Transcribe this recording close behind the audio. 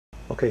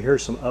Okay,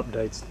 here's some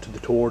updates to the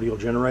toroidal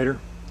generator.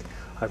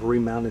 I've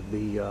remounted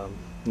the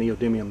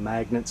neodymium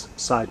magnets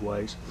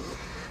sideways.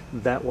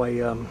 That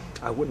way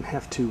I wouldn't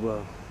have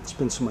to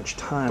spend so much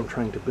time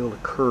trying to build a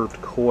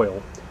curved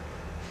coil.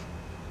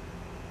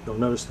 You'll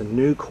notice the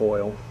new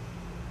coil,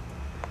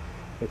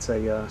 it's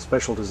a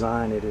special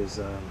design. It is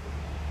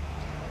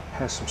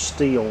has some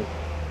steel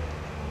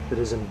that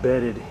is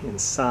embedded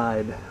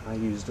inside. I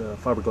used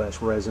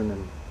fiberglass resin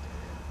and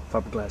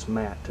fiberglass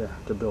mat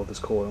to build this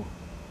coil.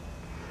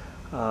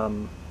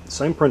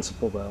 Same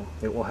principle though.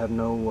 It will have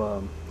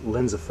no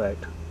Lenz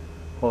effect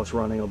while it's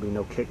running. There'll be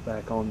no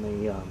kickback on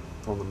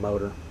the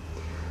motor.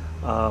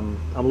 I'm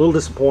a little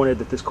disappointed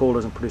that this coil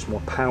doesn't produce more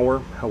power.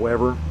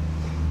 However,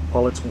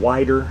 while it's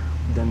wider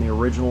than the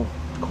original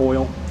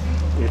coil,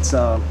 it's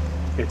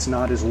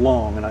not as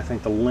long, and I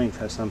think the length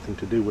has something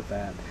to do with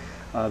that.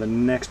 The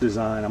next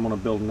design, I'm going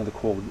to build another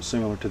coil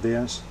similar to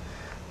this,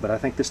 but I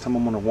think this time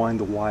I'm going to wind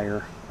the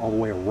wire all the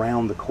way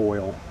around the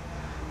coil,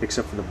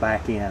 except for the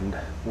back end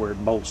where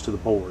it bolts to the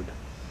board.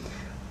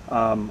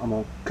 I'm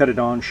going to cut it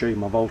on, show you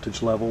my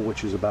voltage level,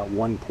 which is about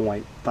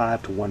 1.5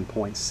 to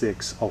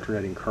 1.6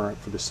 alternating current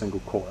for this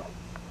single coil.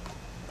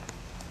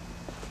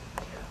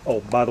 Oh,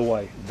 by the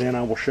way, then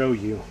I will show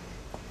you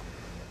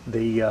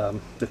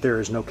that there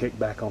is no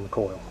kickback on the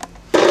coil.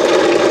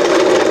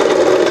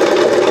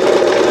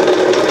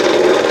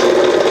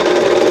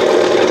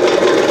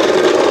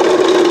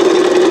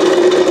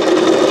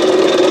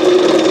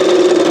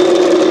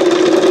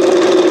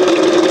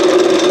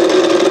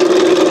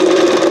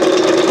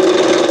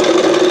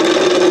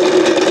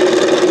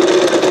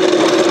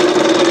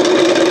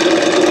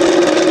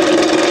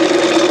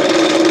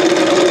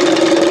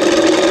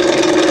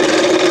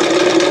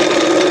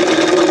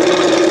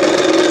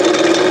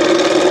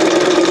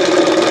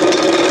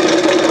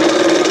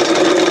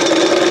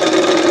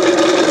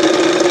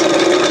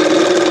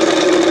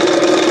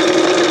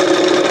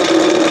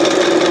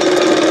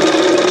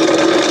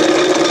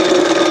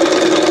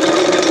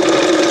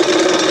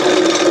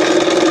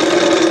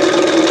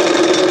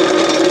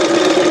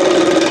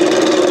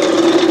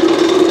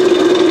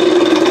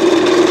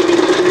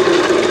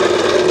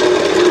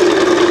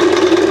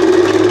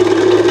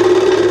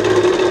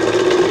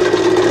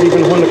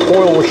 Even when the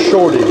coil was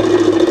shorted,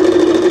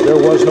 there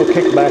was no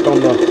kickback on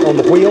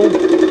the wheel,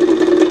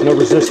 no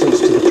resistance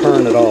to the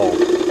turn at all.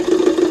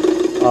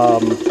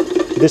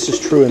 This is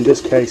true in this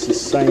case, the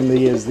same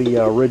as the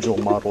original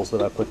models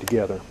that I put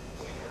together.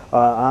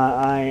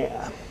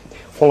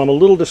 While I'm a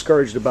little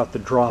discouraged about the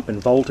drop in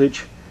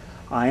voltage,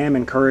 I am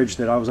encouraged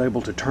that I was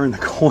able to turn the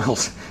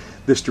coils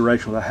this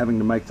direction without having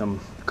to make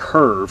them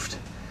curved,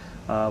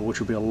 which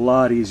will be a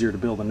lot easier to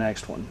build the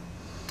next one.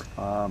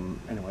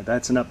 Anyway,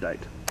 that's an update.